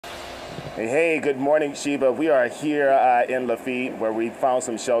Hey, good morning, Sheba. We are here in Lafitte where we found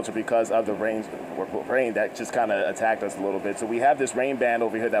some shelter because of the rain that just kind of attacked us a little bit. So we have this rain band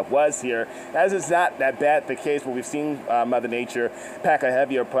over here that was here. As it's not that bad the case, but we've seen Mother Nature pack a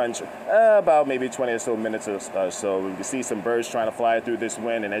heavier punch about maybe 20 or so minutes or so. We can see some birds trying to fly through this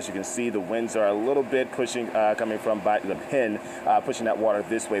wind, and as you can see, the winds are a little bit pushing, coming from by the pin, pushing that water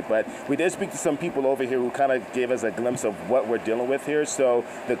this way. But we did speak to some people over here who kind of gave us a glimpse of what we're dealing with here. So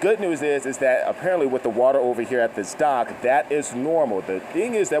the good news is that apparently with the water over here at this dock, that is normal. The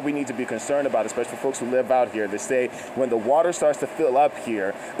thing is that we need to be concerned about, especially for folks who live out here, they say when the water starts to fill up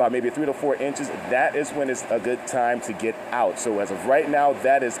here, about maybe 3 to 4 inches, that is when it's a good time to get out. So as of right now,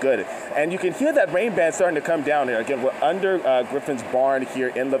 that is good. And you can hear that rain band starting to come down here. Again, we're under Griffin's barn here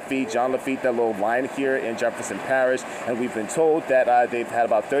in Lafitte, John Lafitte, that little line here in Jefferson Parish. And we've been told that they've had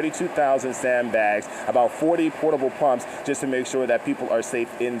about 32,000 sandbags, about 40 portable pumps, just to make sure that people are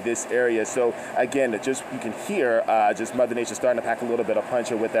safe in this area. So again, just you can hear just Mother Nature starting to pack a little bit of punch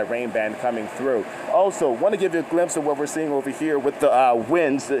here with that rain band coming through. Also, want to give you a glimpse of what we're seeing over here with the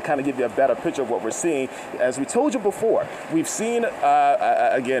winds to kind of give you a better picture of what we're seeing. As we told you before, we've seen,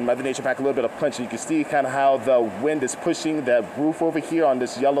 again, Mother Nature pack a little bit of punch. You can see kind of how the wind is pushing that roof over here on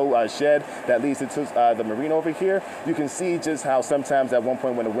this yellow shed that leads into the marina over here. You can see just how sometimes at one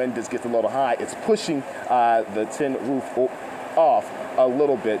point when the wind just gets a little high, it's pushing the tin roof off a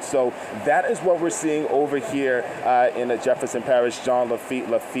little bit. So that is what we're seeing over here in the Jefferson Parish, John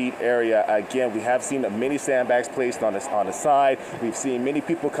Lafitte area. Again, we have seen many sandbags placed on the side. We've seen many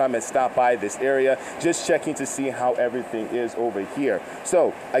people come and stop by this area, just checking to see how everything is over here.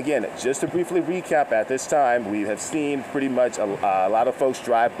 So again, just to briefly recap, at this time, we have seen pretty much a lot of folks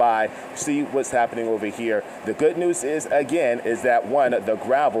drive by, see what's happening over here. The good news is, again, is that one, the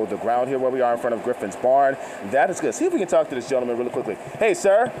ground here where we are in front of Griffin's barn, that is good. See if we can talk to this gentleman really quickly. Hey,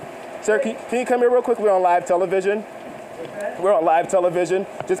 sir, can you come here real quick? We're on live television. We're on live television.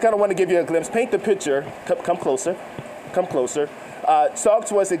 Just kind of want to give you a glimpse. Paint the picture. Come closer. Come closer. Talk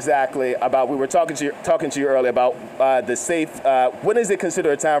to us exactly about, we were talking to you earlier about the safe, when is it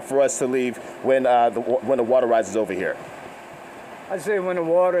considered a time for us to leave when the water rises over here? I'd say when the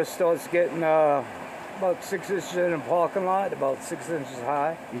water starts getting about 6 inches in the parking lot, about 6 inches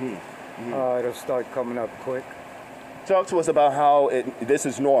high, it'll start coming up quick. Talk to us about how this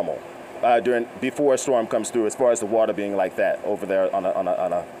is normal before a storm comes through, as far as the water being like that over there on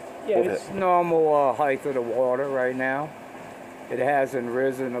a. Yeah, it's normal height of the water right now. It hasn't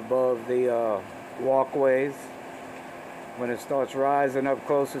risen above the walkways. When it starts rising up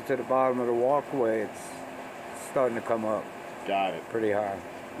closer to the bottom of the walkway, it's starting to come up. Got it. Pretty high.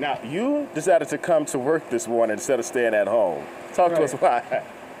 Now, you decided to come to work this morning instead of staying at home. Talk to us why.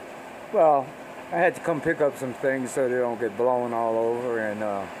 Well, I had to come pick up some things so they don't get blown all over, and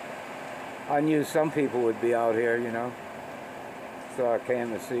I knew some people would be out here, you know, so I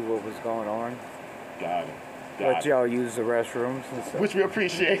came to see what was going on. Got it. Let y'all use the restrooms and stuff. Which we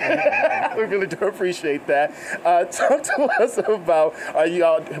appreciate. We really do appreciate that. Talk to us about,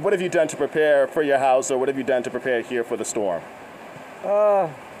 what have you done to prepare for your house, or what have you done to prepare here for the storm?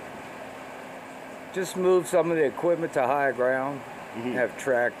 Just move some of the equipment to higher ground. Have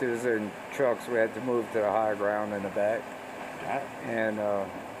tractors and trucks we had to move to the higher ground in the back. And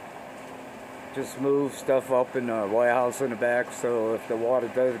just move stuff up in the warehouse in the back, so if the water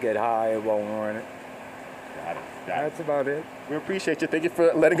does get high, it won't ruin it. That's about it. We appreciate you. Thank you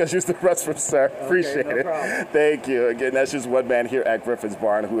for letting us use the restroom, sir. Appreciate it. Problem. Thank you. Again, that's just one man here at Griffin's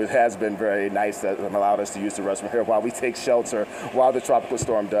barn who has been very nice and allowed us to use the restroom here while we take shelter while the tropical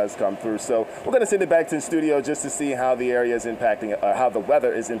storm does come through. So we're going to send it back to the studio just to see how the area is impacting, how the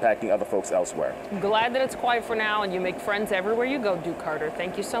weather is impacting other folks elsewhere. I'm glad that it's quiet for now, and you make friends everywhere you go, Duke Carter.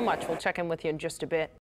 Thank you so much. We'll check in with you in just a bit.